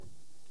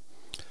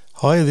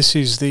Hi, this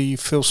is the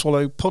Phil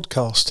Swallow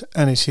podcast,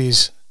 and it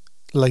is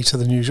later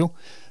than usual.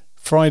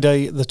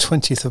 Friday, the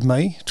 20th of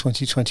May,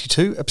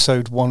 2022,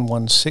 episode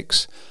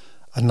 116,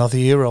 another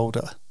year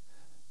older,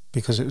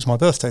 because it was my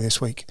birthday this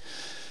week.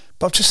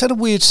 But I've just had a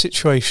weird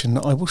situation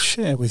that I will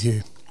share with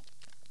you.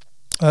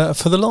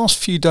 For the last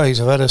few days,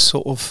 I've had a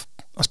sort of,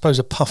 I suppose,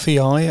 a puffy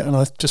eye, and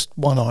I've just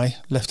one eye,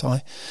 left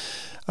eye,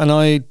 and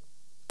I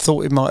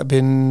thought it might have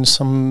been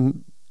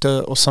some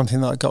dirt or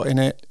something that I got in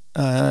it,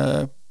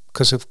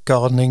 because of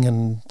gardening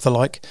and the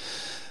like.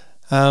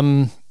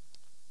 And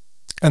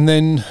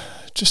then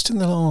just in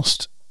the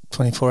last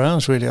 24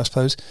 hours, really, I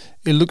suppose,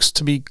 it looks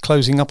to be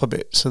closing up a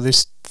bit. So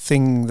this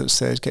thing that's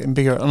there is getting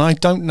bigger. And I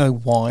don't know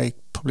why,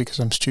 probably because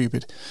I'm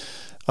stupid.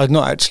 I'd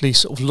not actually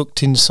sort of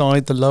looked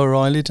inside the lower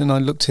eyelid, and I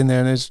looked in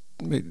there and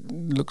it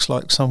looks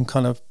like some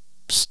kind of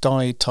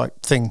sty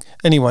type thing.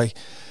 Anyway,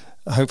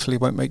 hopefully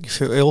it won't make you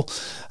feel ill.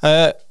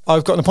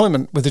 I've got an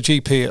appointment with a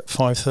GP at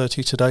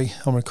 5:30 today.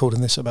 I'm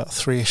recording this about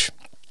 3ish.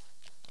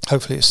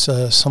 Hopefully it's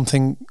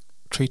something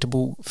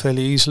treatable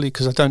fairly easily,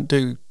 because I don't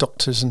do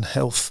doctors and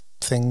health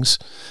things.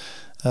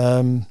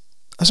 Hasn't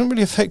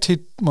really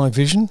affected my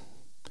vision,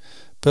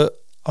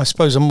 but I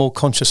suppose I'm more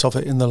conscious of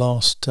it in the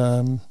last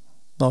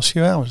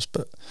few hours.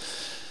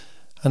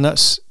 And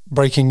that's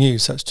breaking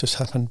news. That's just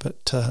happened.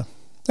 But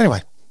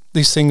anyway,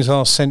 these things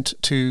are sent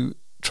to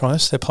try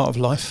us. They're part of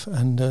life,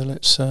 and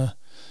let's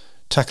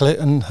tackle it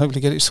and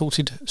hopefully get it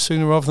sorted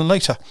sooner rather than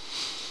later.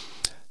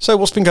 So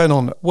what's been going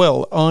on?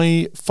 Well,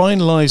 I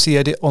finalised the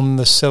edit on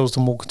the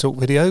Selsdon Walk and Talk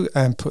video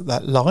and put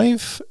that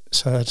live.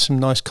 So I had some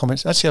nice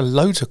comments. Actually, I had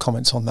loads of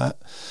comments on that.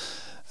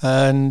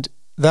 And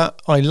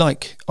that I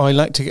like. I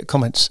like to get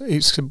comments.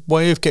 It's a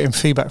way of getting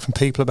feedback from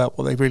people about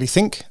what they really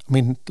think. I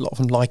mean, a lot of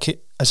them like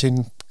it, as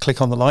in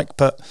click on the like.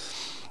 But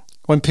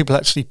when people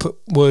actually put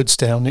words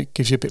down, it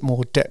gives you a bit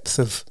more depth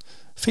of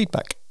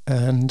feedback.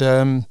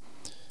 And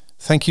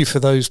thank you for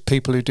those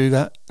people who do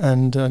that,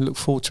 and I look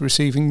forward to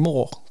receiving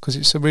more, because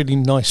it's a really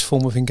nice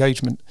form of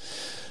engagement.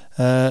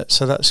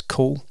 So that's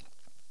cool.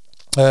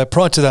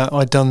 Prior to that,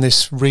 I'd done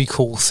this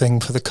recall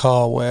thing for the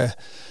car where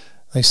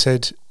they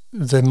said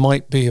there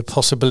might be a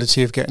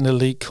possibility of getting a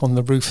leak on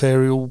the roof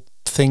aerial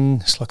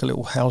thing. It's like a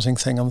little housing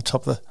thing on the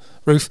top of the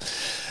roof.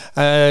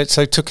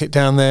 So took it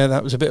down there.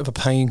 That was a bit of a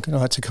pain.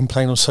 I had to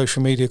complain on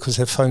social media because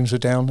their phones were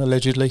down,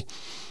 allegedly.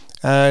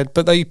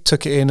 But they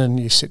took it in, and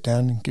you sit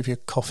down and give you a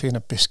coffee and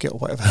a biscuit or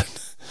whatever.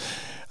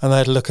 And they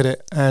had a look at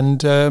it,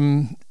 and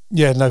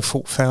no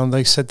fault found.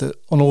 They said that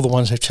on all the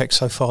ones they've checked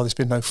so far, there's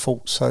been no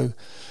fault. So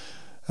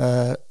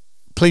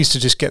pleased to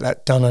just get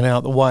that done and out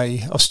of the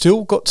way. I've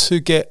still got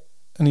to get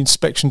an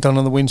inspection done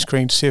on the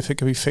windscreen to see if it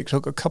can be fixed.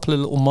 I've got a couple of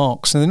little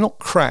marks, and they're not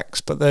cracks,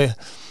 but they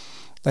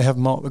have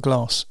marked the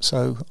glass.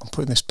 So I'm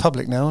putting this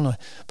public now,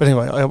 but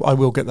anyway, I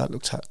will get that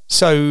looked at.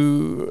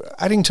 So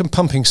Addington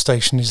Pumping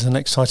Station is the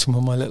next item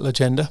on my little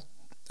agenda.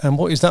 And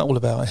what is that all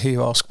about, I hear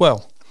you ask?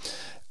 Well,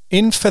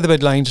 in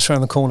Featherbed Lane, just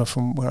around the corner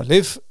from where I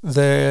live,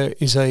 there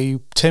is a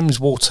Thames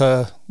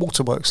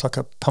Waterworks, like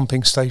a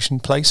pumping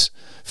station place.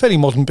 Fairly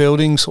modern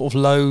building, sort of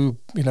low,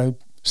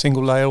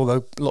 single layer,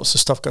 although lots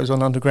of stuff goes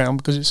on underground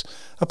because it's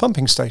a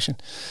pumping station.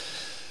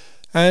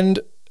 And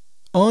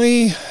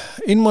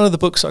in one of the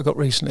books I got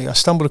recently, I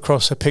stumbled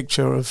across a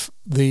picture of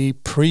the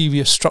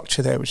previous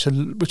structure there, which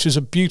is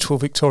a beautiful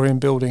Victorian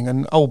building,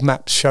 and old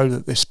maps show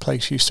that this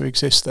place used to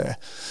exist there.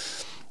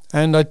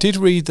 And I did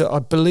read that, I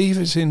believe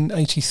it's in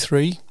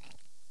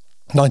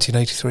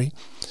 1983,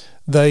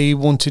 they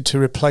wanted to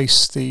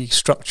replace the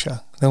structure.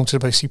 They wanted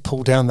to basically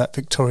pull down that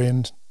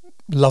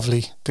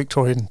lovely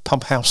Victorian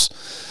pump house.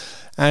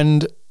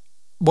 And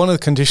one of the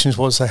conditions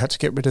was they had to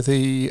get rid of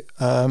the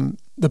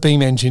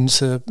beam engines,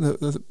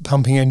 the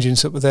pumping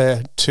engines that were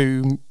there,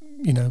 to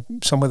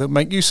somewhere that would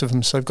make use of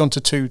them. So they've gone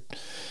to two.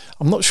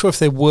 I'm not sure if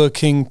they're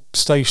working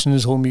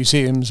stations or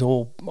museums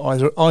or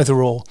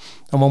either or.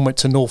 And one went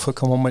to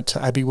Norfolk and one went to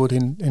Abbeywood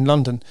in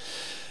London.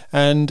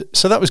 And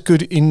so that was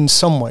good in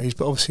some ways,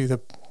 but obviously the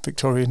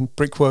Victorian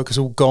brickwork is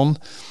all gone.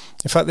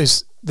 In fact,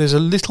 there's a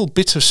little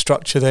bit of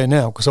structure there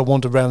now, because I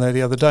wandered around there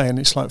the other day, and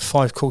it's like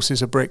 5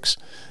 courses of bricks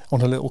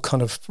on a little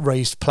kind of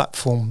raised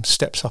platform,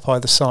 steps up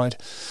either side.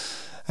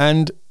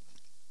 And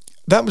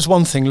that was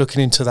one thing,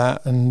 looking into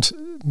that and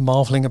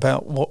marvelling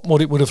about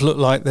what it would have looked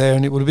like there,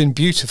 and it would have been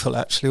beautiful,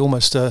 actually,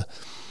 almost a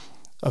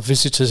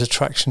visitor's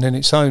attraction in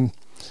its own.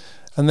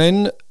 And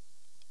then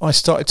I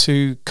started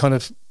to kind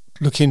of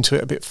look into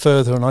it a bit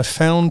further, and I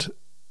found,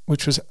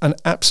 which was an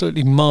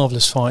absolutely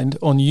marvellous find,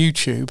 on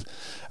YouTube,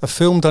 a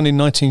film done in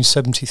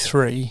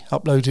 1973,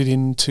 uploaded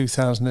in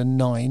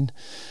 2009,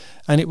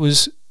 and it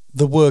was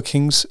the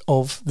workings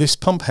of this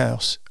pump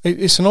house.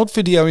 It's an odd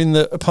video in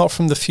that, apart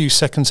from the few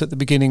seconds at the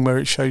beginning where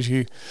it shows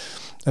you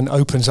and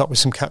opens up with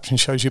some captions,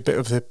 shows you a bit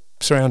of the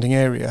surrounding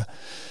area,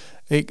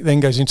 it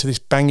then goes into this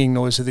banging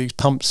noise of these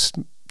pumps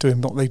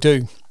doing what they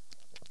do.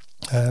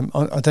 I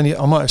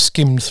might have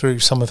skimmed through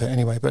some of it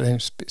anyway, but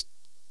it's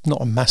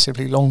not a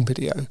massively long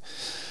video.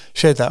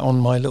 Shared that on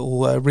my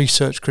little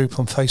research group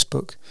on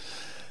Facebook,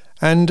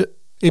 and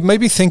it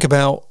made me think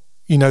about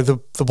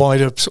the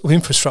wider sort of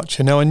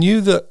infrastructure. Now, I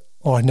knew that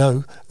or I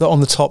know, that on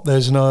the top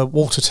there's a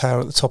water tower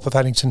at the top of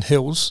Addington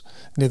Hills,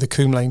 near the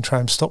Coombe Lane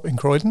tram stop in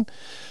Croydon.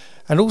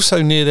 And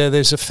also near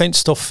there's a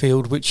fenced-off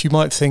field, which you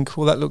might think,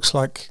 well, that looks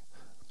like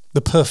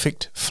the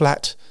perfect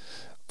flat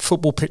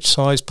football pitch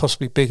size,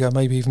 possibly bigger,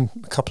 maybe even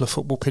a couple of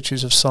football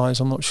pitches of size,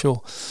 I'm not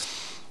sure.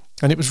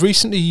 And it was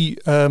recently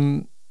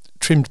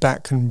trimmed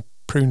back and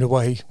pruned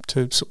away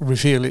to sort of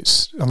reveal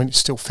it's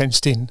still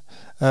fenced in,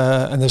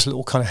 and there's a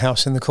little kind of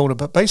house in the corner.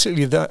 But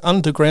basically, the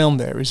underground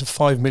there is a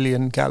 5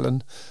 million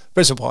gallon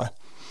reservoir.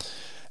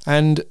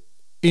 And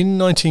in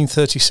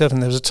 1937,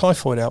 there was a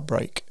typhoid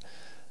outbreak.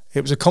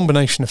 It was a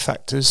combination of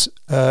factors,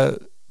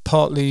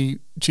 partly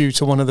due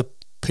to one of the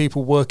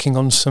people working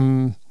on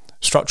some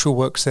structural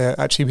works there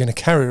actually being a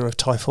carrier of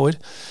typhoid,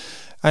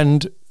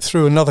 and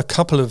through another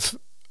couple of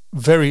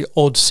very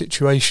odd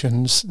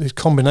situations, the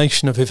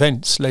combination of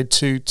events led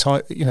to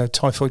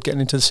typhoid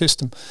getting into the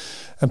system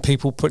and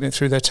people putting it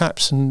through their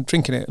taps and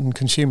drinking it and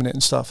consuming it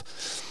and stuff.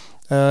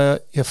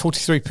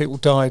 43 people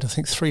died. I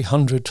think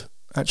 300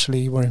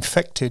 actually were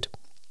infected,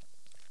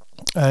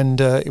 and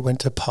it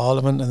went to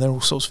Parliament and there were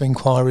all sorts of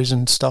inquiries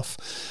and stuff.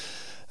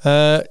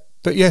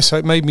 But yeah, so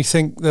it made me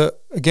think that,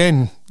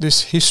 again,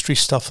 this history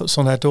stuff that's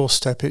on our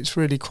doorstep, it's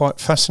really quite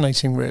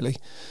fascinating, really.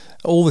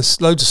 All this,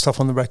 loads of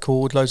stuff on the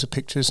record, loads of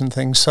pictures and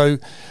things. So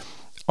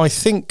I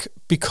think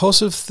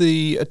because of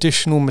the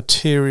additional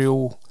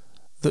material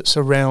that's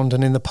around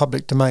and in the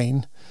public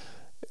domain,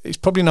 it's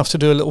probably enough to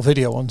do a little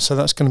video on. So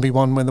that's going to be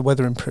one when the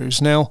weather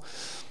improves. Now,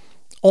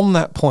 on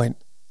that point,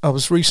 I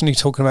was recently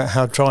talking about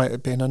how dry it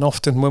had been. And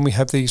often when we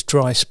have these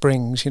dry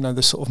springs,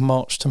 the sort of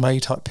March to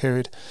May type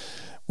period,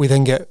 we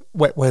then get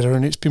wet weather,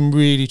 and it's been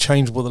really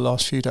changeable the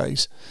last few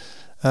days.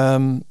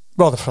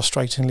 Rather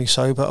frustratingly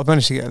so, but I've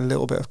managed to get a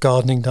little bit of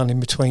gardening done in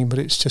between, but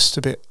it's just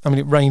a bit,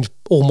 it rained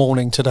all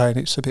morning today and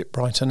it's a bit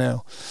brighter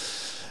now.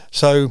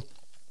 So,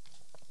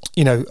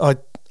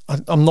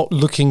 I'm not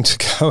looking to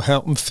go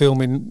out and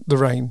film in the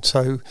rain,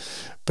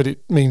 but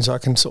it means I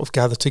can sort of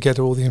gather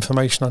together all the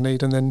information I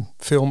need and then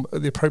film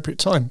at the appropriate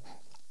time.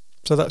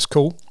 So that's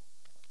cool.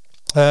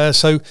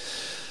 So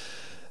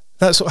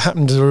that's what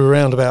happened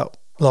around about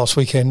last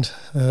weekend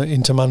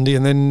into Monday,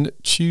 and then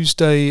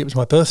Tuesday it was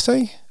my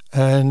birthday.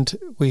 And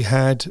we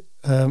had,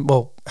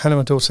 Hannah,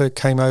 my daughter,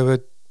 came over,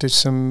 did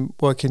some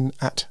working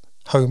at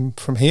home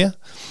from here.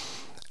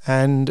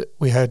 And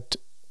we had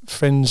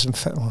friends and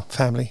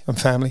family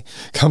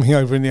coming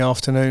over in the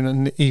afternoon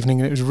and the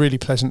evening. And it was really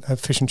pleasant to have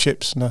fish and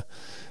chips and a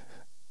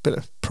bit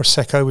of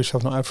Prosecco, which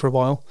I've not had for a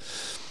while.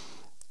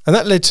 And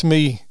that led to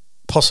me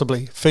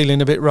possibly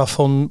feeling a bit rough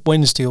on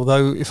Wednesday.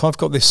 Although if I've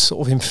got this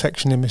sort of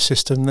infection in my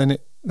system, then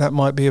that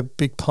might be a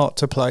big part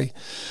to play.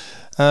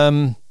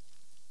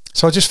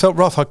 So I just felt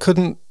rough. I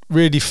couldn't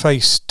really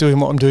face doing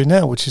what I'm doing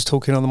now, which is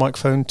talking on the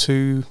microphone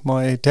to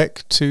my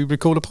deck to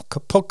record a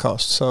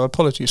podcast. So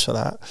apologies for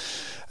that.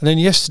 And then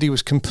yesterday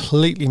was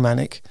completely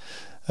manic.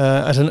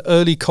 At an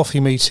early coffee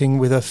meeting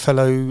with a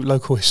fellow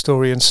local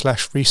historian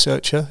 /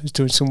 researcher who's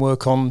doing some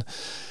work on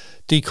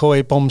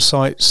decoy bomb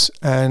sites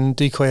and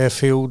decoy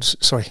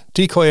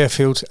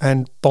airfields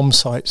and bomb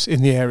sites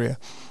in the area.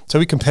 So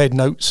we compared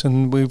notes,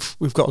 and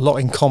we've got a lot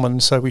in common,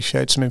 so we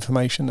shared some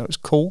information that was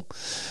cool,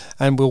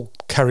 and we'll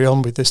carry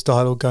on with this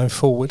dialogue going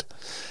forward.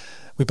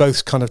 We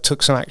both kind of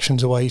took some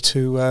actions away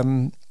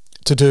to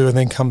do and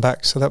then come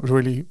back, so that was a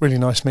really, really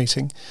nice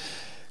meeting.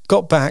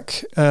 Got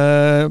back,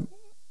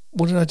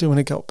 what did I do when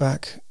I got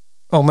back?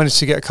 I managed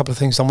to get a couple of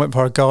things done. Went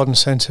via a garden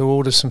centre,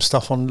 ordered some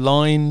stuff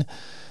online,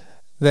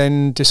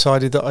 then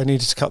decided that I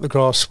needed to cut the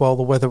grass while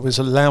the weather was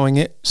allowing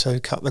it, so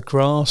cut the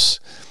grass.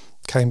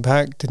 Came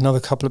back, did another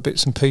couple of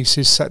bits and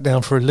pieces, sat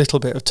down for a little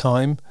bit of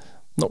time,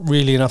 not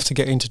really enough to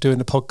get into doing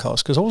the podcast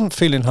because I wasn't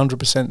feeling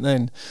 100%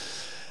 then.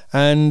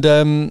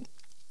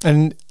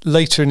 And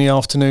later in the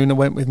afternoon, I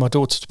went with my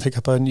daughter to pick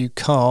up her new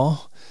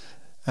car,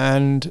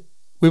 and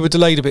we were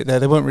delayed a bit there.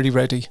 They weren't really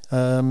ready.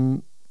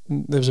 There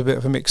was a bit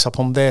of a mix-up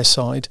on their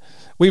side.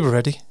 We were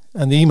ready,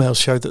 and the emails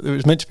showed that it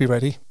was meant to be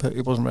ready, but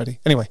it wasn't ready.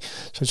 Anyway,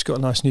 so she's got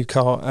a nice new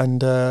car,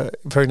 and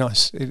very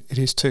nice. It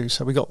is too.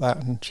 So we got that,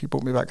 and she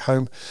brought me back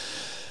home.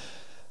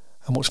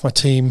 And watched my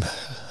team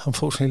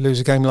unfortunately lose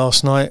a game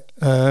last night.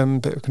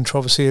 Bit of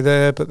controversy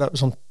there, but that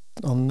was on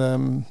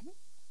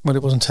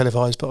it wasn't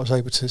televised, but I was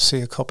able to see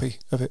a copy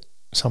of it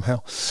somehow.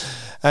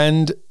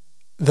 And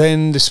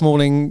then this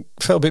morning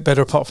felt a bit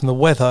better apart from the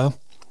weather.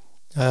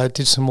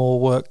 Did some more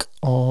work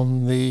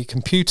on the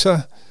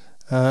computer.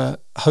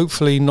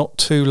 Hopefully not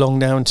too long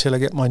now until I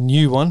get my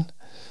new one.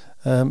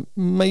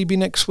 Maybe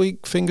next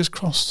week, fingers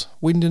crossed,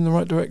 wind in the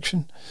right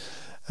direction.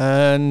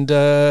 And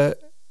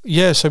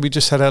so we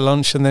just had our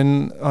lunch, and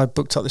then I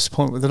booked up this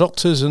appointment with the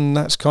doctors, and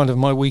that's kind of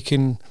my week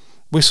in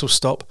whistle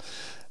stop.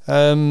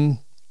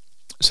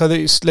 So that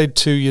it's led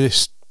to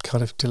this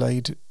kind of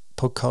delayed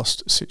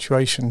podcast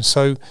situation.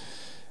 So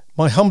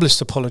my humblest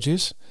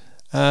apologies.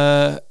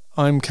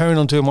 I'm carrying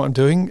on doing what I'm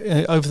doing.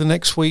 Over the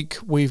next week,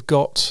 I've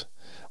got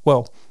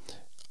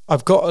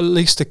at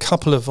least a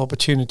couple of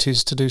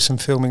opportunities to do some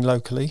filming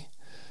locally.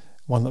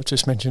 One that I've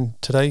just mentioned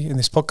today in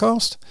this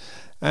podcast.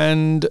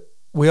 And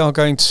we are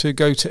going to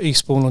go to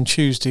Eastbourne on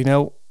Tuesday.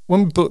 Now,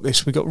 when we booked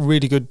this, we got a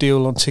really good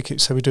deal on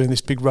tickets, so we're doing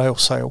this big rail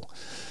sale.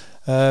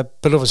 But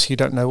obviously you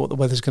don't know what the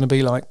weather's going to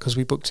be like because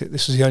we booked it.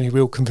 This was the only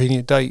real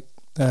convenient date.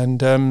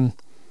 And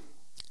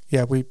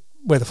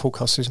weather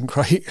forecast isn't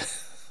great.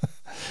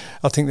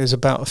 I think there's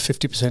about a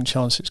 50%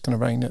 chance it's going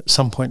to rain at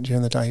some point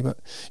during the day, but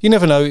you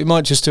never know. It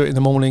might just do it in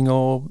the morning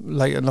or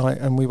late at night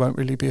and we won't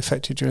really be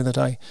affected during the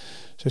day.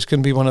 So it's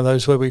going to be one of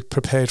those where we're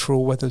prepared for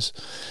all weathers.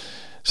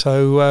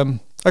 So,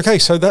 okay,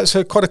 so that's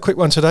quite a quick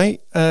one today.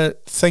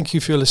 Thank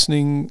you for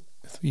listening.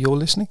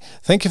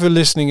 Thank you for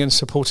listening and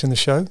supporting the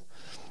show.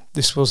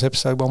 This was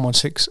episode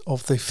 116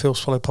 of the Phil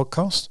Swallow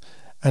podcast,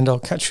 and I'll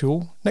catch you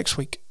all next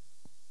week.